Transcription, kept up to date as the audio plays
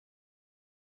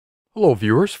Hello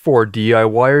viewers,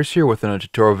 4DIYers here with another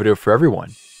tutorial video for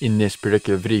everyone. In this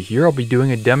particular video here, I'll be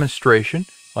doing a demonstration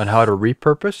on how to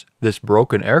repurpose this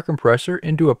broken air compressor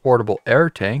into a portable air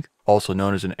tank, also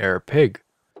known as an air pig.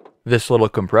 This little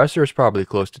compressor is probably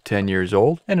close to 10 years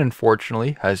old and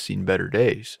unfortunately has seen better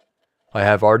days. I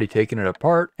have already taken it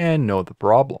apart and know the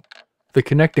problem. The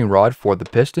connecting rod for the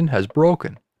piston has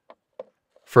broken.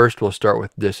 First we'll start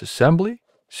with disassembly,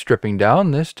 stripping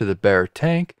down this to the bare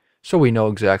tank, so we know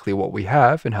exactly what we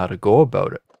have and how to go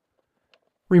about it.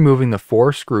 Removing the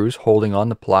 4 screws holding on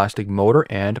the plastic motor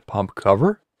and pump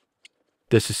cover.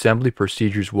 Disassembly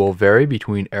procedures will vary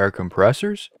between air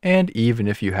compressors, and even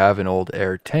if you have an old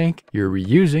air tank you're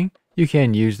reusing, you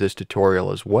can use this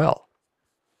tutorial as well.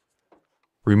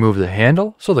 Remove the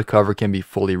handle so the cover can be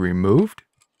fully removed.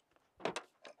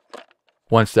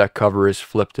 Once that cover is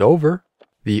flipped over,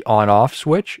 the on-off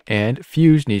switch and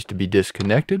fuse needs to be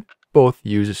disconnected. Both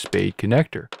use a spade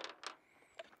connector.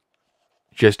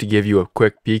 Just to give you a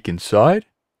quick peek inside,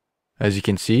 as you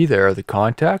can see there are the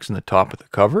contacts on the top of the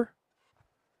cover.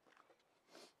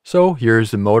 So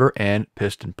here's the motor and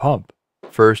piston pump.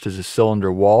 First is the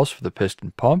cylinder walls for the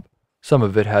piston pump. Some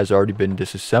of it has already been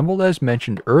disassembled as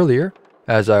mentioned earlier,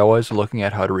 as I was looking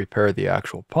at how to repair the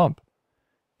actual pump.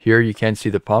 Here you can see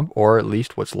the pump, or at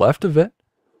least what's left of it.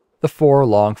 The 4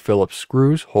 long Phillips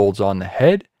screws holds on the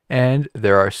head, and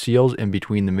there are seals in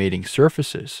between the mating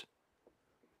surfaces.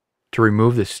 To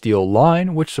remove the steel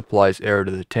line which supplies air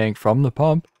to the tank from the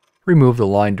pump, remove the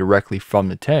line directly from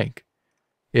the tank.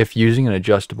 If using an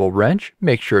adjustable wrench,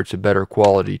 make sure it's a better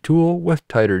quality tool with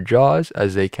tighter jaws,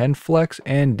 as they can flex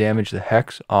and damage the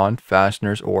hex on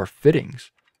fasteners or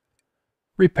fittings.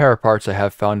 Repair parts I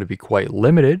have found to be quite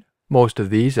limited. Most of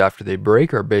these after they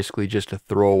break are basically just a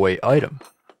throwaway item.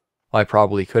 I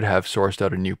probably could have sourced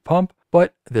out a new pump,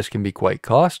 but this can be quite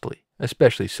costly,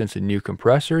 especially since a new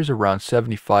compressor is around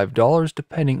 $75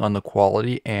 depending on the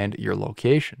quality and your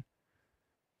location.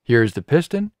 Here's the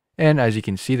piston, and as you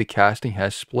can see the casting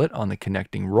has split on the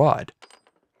connecting rod.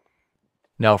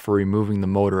 Now for removing the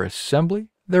motor assembly,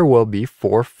 there will be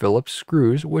 4 Phillips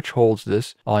screws which holds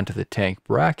this onto the tank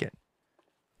bracket.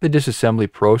 The disassembly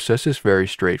process is very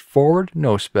straightforward,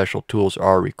 no special tools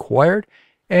are required,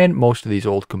 and most of these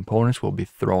old components will be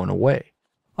thrown away.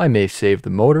 I may save the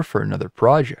motor for another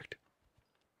project.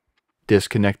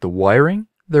 Disconnect the wiring.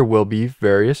 There will be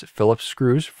various Phillips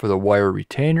screws for the wire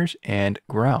retainers and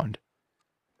ground.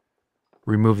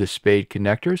 Remove the spade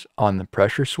connectors on the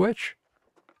pressure switch.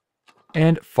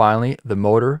 And finally, the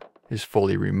motor is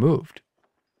fully removed.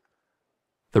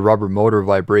 The rubber motor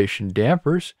vibration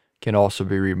dampers can also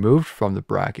be removed from the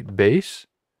bracket base.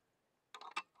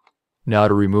 Now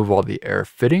to remove all the air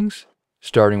fittings,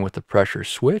 starting with the pressure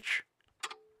switch.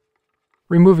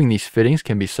 Removing these fittings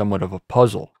can be somewhat of a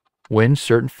puzzle. When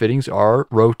certain fittings are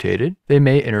rotated, they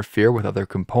may interfere with other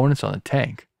components on the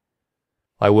tank.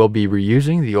 I will be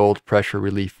reusing the old pressure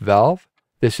relief valve.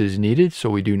 This is needed so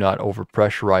we do not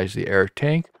overpressurize the air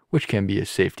tank, which can be a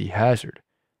safety hazard.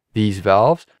 These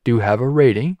valves do have a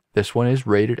rating. This one is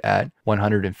rated at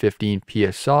 115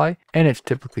 psi and it's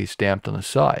typically stamped on the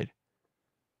side.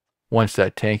 Once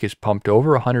that tank is pumped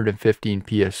over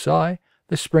 115 psi,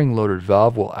 the spring-loaded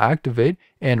valve will activate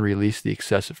and release the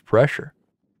excessive pressure.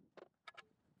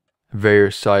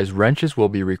 Various size wrenches will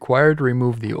be required to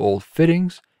remove the old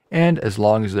fittings, and as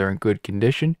long as they're in good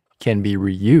condition, can be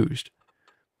reused.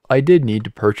 I did need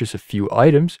to purchase a few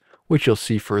items, which you'll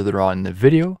see further on in the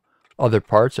video. Other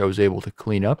parts I was able to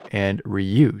clean up and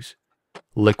reuse.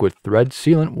 Liquid thread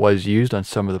sealant was used on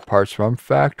some of the parts from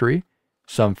factory.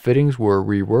 Some fittings were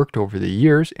reworked over the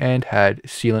years and had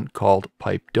sealant called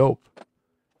pipe dope.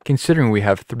 Considering we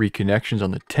have 3 connections on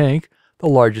the tank, the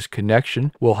largest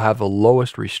connection will have the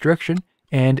lowest restriction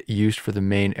and used for the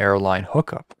main airline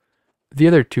hookup. The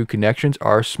other 2 connections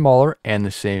are smaller and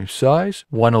the same size.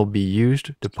 One will be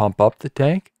used to pump up the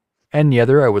tank, and the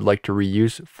other I would like to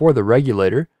reuse for the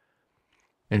regulator.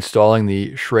 Installing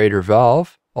the Schrader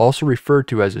valve, also referred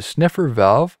to as a sniffer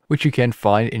valve, which you can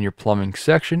find in your plumbing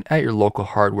section at your local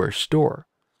hardware store.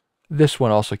 This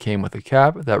one also came with a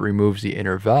cap that removes the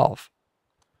inner valve.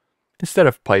 Instead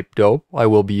of pipe dope, I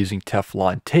will be using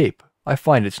Teflon tape. I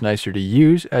find it's nicer to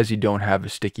use as you don't have a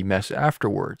sticky mess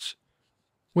afterwards.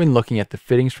 When looking at the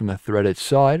fittings from the threaded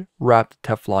side, wrap the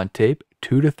Teflon tape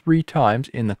 2 to 3 times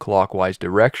in the clockwise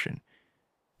direction.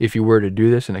 If you were to do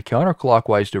this in a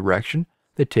counterclockwise direction,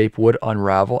 the tape would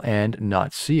unravel and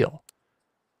not seal.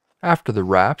 After the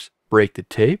wraps, break the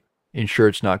tape, ensure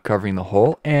it's not covering the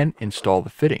hole, and install the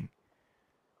fitting.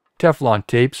 Teflon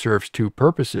tape serves 2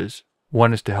 purposes.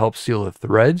 One is to help seal the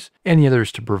threads, and the other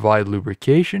is to provide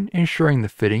lubrication, ensuring the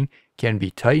fitting can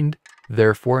be tightened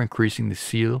therefore increasing the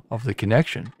seal of the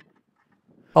connection.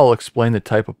 I'll explain the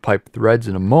type of pipe threads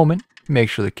in a moment. Make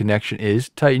sure the connection is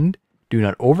tightened. Do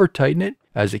not over tighten it,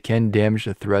 as it can damage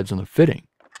the threads on the fitting.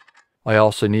 I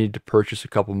also needed to purchase a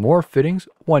couple more fittings,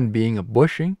 one being a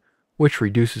bushing, which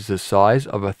reduces the size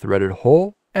of a threaded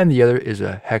hole, and the other is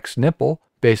a hex nipple,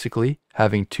 basically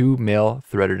having two male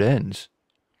threaded ends.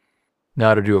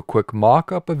 Now to do a quick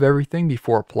mock-up of everything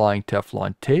before applying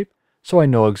Teflon tape, so I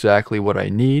know exactly what I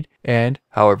need and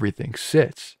how everything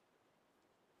sits.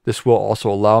 This will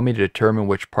also allow me to determine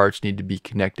which parts need to be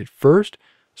connected first,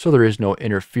 so there is no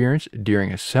interference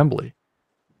during assembly.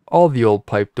 All the old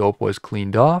pipe dope was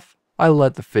cleaned off. I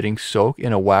let the fittings soak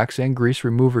in a wax and grease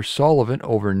remover solvent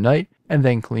overnight and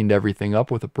then cleaned everything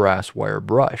up with a brass wire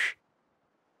brush.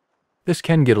 This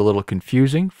can get a little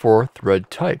confusing for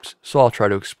thread types, so I'll try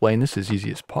to explain this as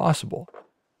easy as possible.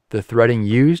 The threading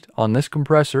used on this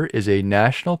compressor is a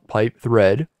National Pipe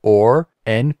Thread, or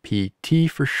NPT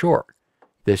for short.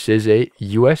 This is a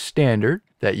US standard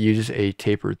that uses a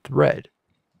tapered thread.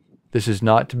 This is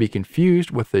not to be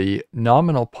confused with the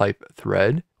Nominal Pipe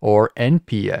Thread, or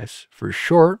NPS for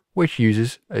short, which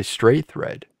uses a straight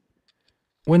thread.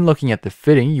 When looking at the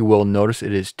fitting, you will notice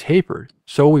it is tapered,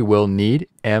 so we will need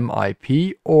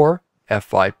MIP or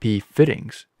FIP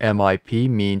fittings. MIP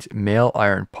means male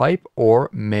iron pipe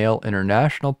or male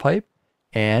international pipe,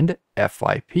 and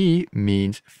FIP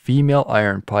means female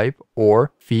iron pipe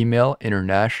or female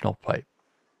international pipe.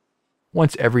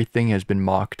 Once everything has been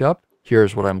mocked up,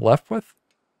 here's what I'm left with.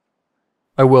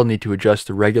 I will need to adjust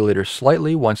the regulator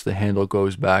slightly once the handle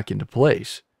goes back into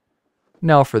place.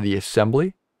 Now for the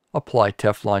assembly. Apply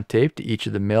Teflon tape to each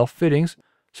of the male fittings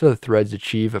so the threads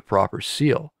achieve a proper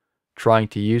seal. Trying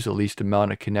to use the least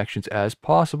amount of connections as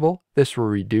possible, this will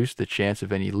reduce the chance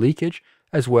of any leakage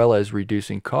as well as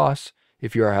reducing costs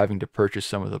if you are having to purchase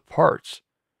some of the parts.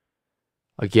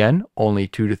 Again, only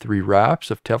 2 to 3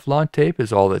 wraps of Teflon tape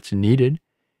is all that's needed.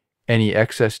 Any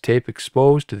excess tape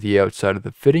exposed to the outside of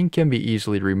the fitting can be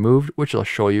easily removed, which I'll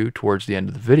show you towards the end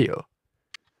of the video.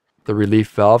 The relief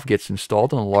valve gets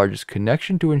installed on the largest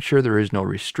connection to ensure there is no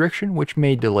restriction, which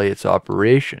may delay its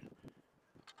operation.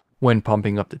 When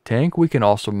pumping up the tank, we can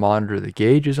also monitor the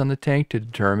gauges on the tank to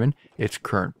determine its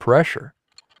current pressure.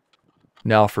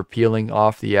 Now for peeling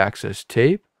off the excess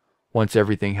tape. Once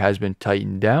everything has been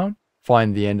tightened down,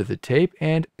 find the end of the tape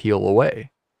and peel away.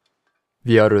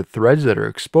 The outer threads that are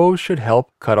exposed should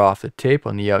help cut off the tape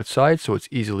on the outside so it's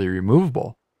easily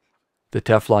removable. The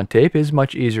Teflon tape is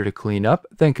much easier to clean up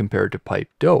than compared to pipe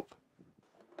dope.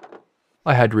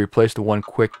 I had to replace the one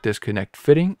quick disconnect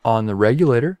fitting on the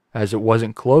regulator as it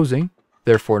wasn't closing,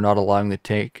 therefore not allowing the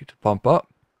tank to pump up.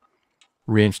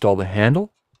 Reinstall the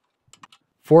handle.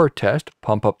 For a test,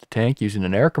 pump up the tank using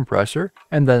an air compressor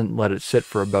and then let it sit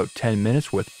for about 10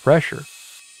 minutes with pressure.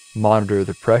 Monitor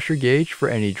the pressure gauge for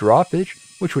any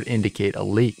droppage, which would indicate a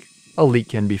leak. A leak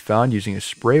can be found using a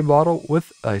spray bottle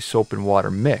with a soap and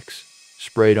water mix.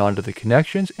 Spray it onto the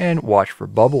connections and watch for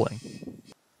bubbling.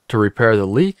 To repair the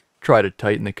leak, try to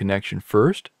tighten the connection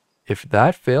first. If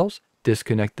that fails,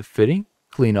 disconnect the fitting,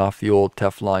 clean off the old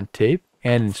Teflon tape,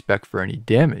 and inspect for any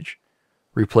damage.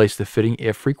 Replace the fitting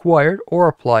if required, or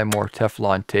apply more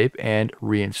Teflon tape and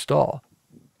reinstall.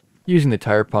 Using the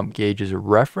tire pump gauge as a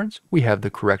reference, we have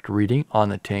the correct reading on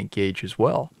the tank gauge as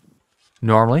well.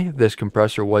 Normally, this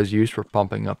compressor was used for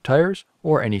pumping up tires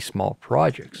or any small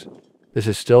projects. This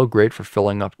is still great for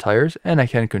filling up tires, and I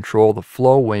can control the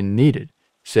flow when needed,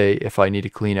 say if I need to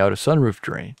clean out a sunroof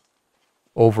drain.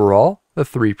 Overall, the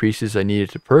 3 pieces I needed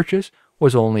to purchase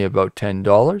was only about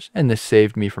 $10, and this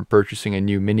saved me from purchasing a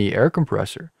new mini air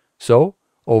compressor. So,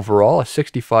 overall a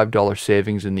 $65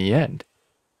 savings in the end.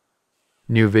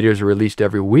 New videos are released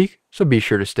every week, so be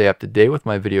sure to stay up to date with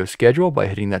my video schedule by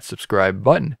hitting that subscribe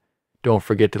button. Don't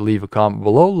forget to leave a comment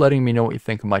below letting me know what you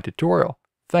think of my tutorial.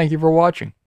 Thank you for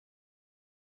watching.